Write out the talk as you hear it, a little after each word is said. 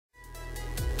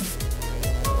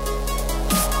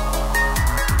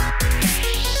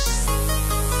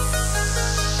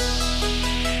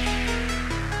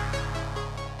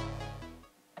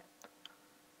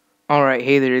Alright,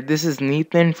 hey there, this is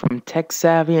Nathan from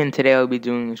TechSavvy, and today I'll be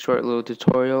doing a short little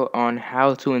tutorial on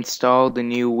how to install the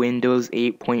new Windows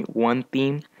 8.1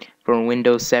 theme for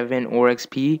Windows 7 or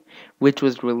XP, which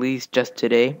was released just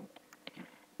today.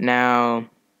 Now,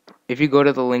 if you go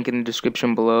to the link in the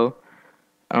description below,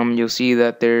 you'll see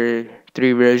that there are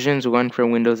three versions, one for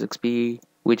Windows XP,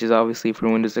 which is obviously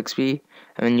for Windows XP,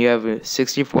 and then you have a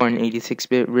 64 and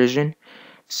 86-bit version.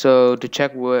 So to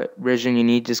check what version you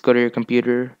need, just go to your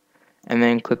computer and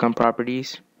then click on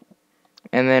properties,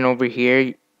 and then over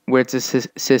here where it's a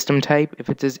system type, if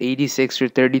it says 86 or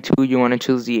 32, you want to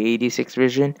choose the 86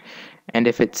 version, and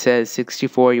if it says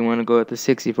 64, you want to go with the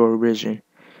 64 version.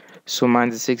 So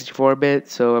mine's a 64-bit,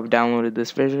 so I've downloaded this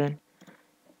version,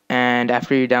 and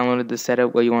after you downloaded the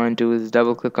setup, what you want to do is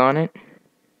double click on it,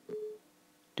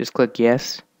 just click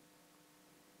yes.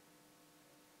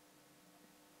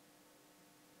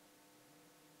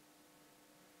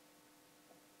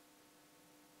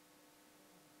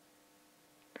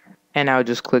 And now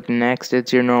just click next.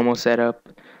 It's your normal setup.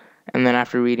 And then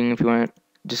after reading, if you want,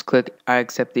 just click I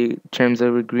accept the terms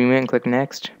of agreement and click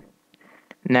next.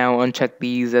 Now uncheck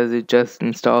these as it just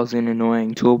installs an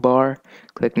annoying toolbar.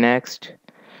 Click next.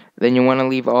 Then you want to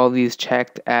leave all these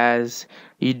checked as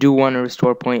you do want to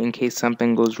restore point in case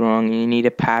something goes wrong and you need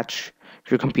to patch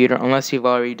your computer unless you've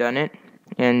already done it.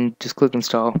 And just click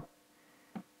install.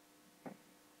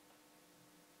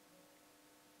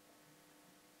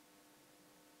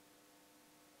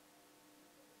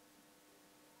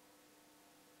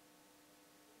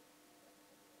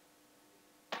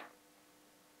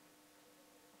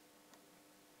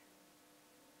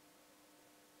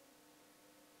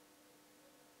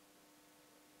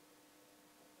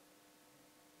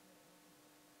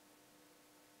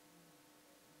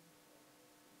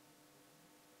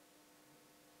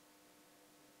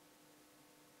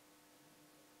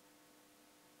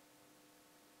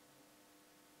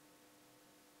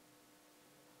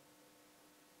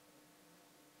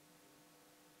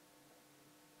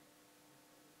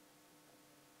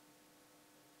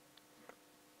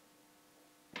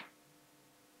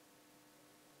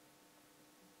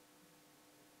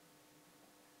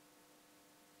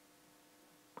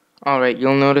 Alright,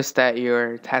 you'll notice that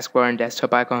your taskbar and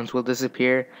desktop icons will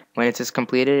disappear when it says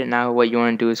completed. And now what you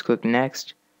want to do is click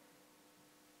next.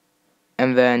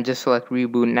 And then just select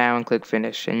reboot now and click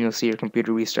finish, and you'll see your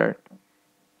computer restart.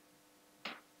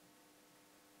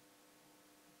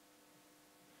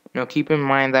 Now keep in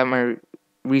mind that my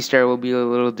restart will be a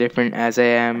little different as I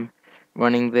am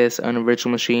running this on a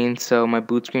virtual machine, so my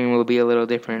boot screen will be a little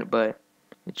different, but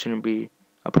it shouldn't be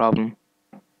a problem.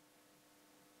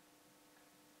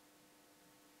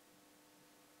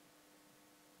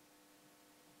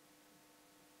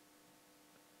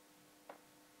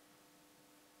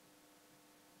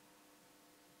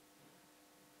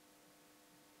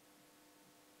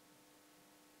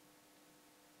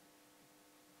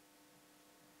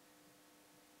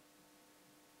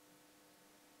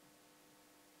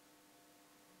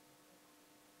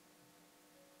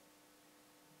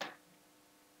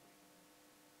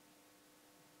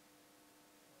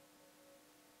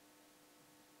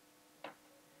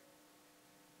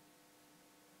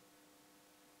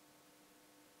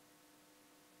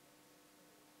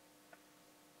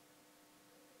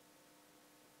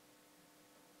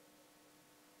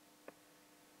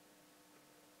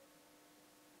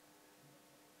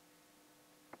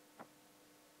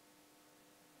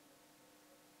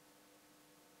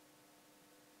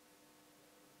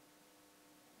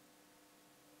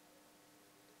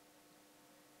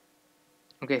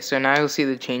 Okay, so now you'll see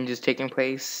the changes taking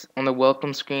place. On the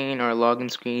welcome screen or login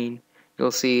screen, you'll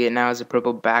see it now has a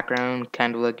purple background,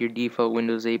 kind of like your default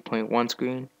Windows 8.1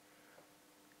 screen.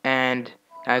 And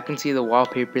now you can see the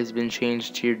wallpaper has been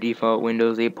changed to your default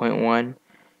Windows 8.1.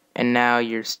 And now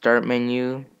your start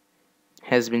menu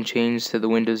has been changed to the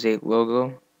Windows 8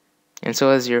 logo. And so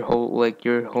has your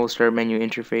whole start menu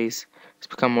interface. It's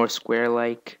become more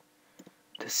square-like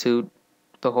to suit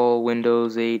the whole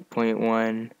Windows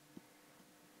 8.1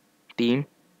 theme.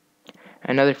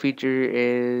 Another feature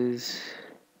is,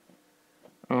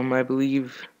 I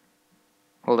believe,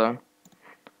 hold on.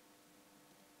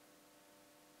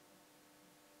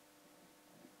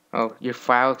 Oh, your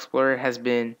file explorer has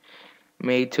been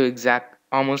made to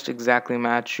almost exactly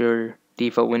match your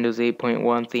default Windows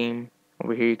 8.1 theme.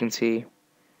 Over here you can see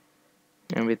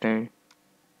everything.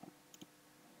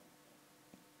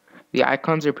 The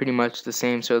icons are pretty much the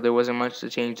same, so there wasn't much to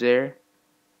change there.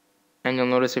 And you'll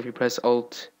notice if you press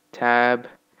Alt Tab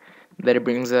that it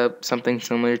brings up something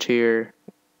similar to your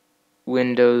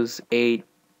Windows 8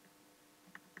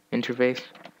 interface.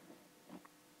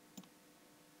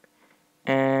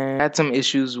 and I had some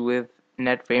issues with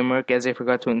Net Framework as I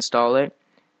forgot to install it.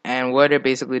 And what it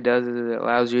basically does is it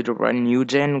allows you to run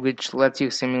UGen, which lets you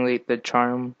simulate the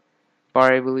charm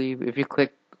bar, I believe. If you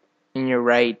click in your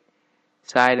right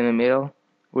side in the middle,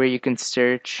 where you can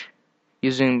search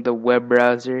using the web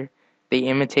browser, they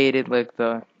imitated like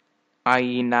the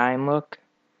IE9 look.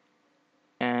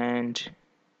 And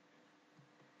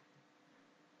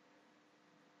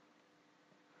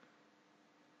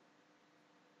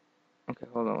okay,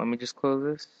 hold on, let me just close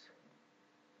this.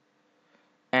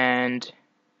 And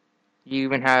you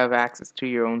even have access to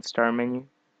your own star menu.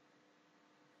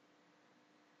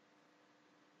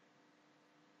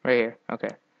 Right here, okay.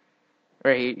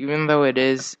 Right here, even though it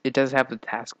does have the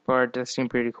taskbar, it does seem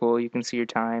pretty cool. You can see your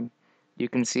time, you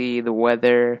can see the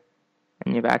weather,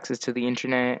 and you have access to the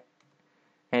internet.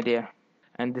 And yeah.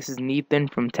 And this is Nathan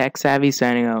from Tech Savvy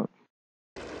signing out.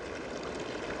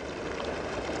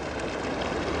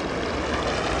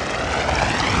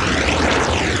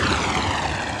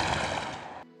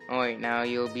 Oh wait, now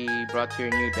you'll be brought to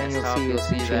your new desktop. You'll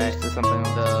see that to something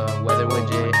the weather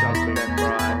widget has been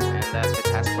brought, and that's the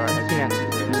taskbar. You can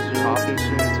choose your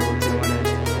location, so if you want it.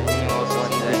 And you'll also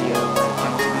see that you have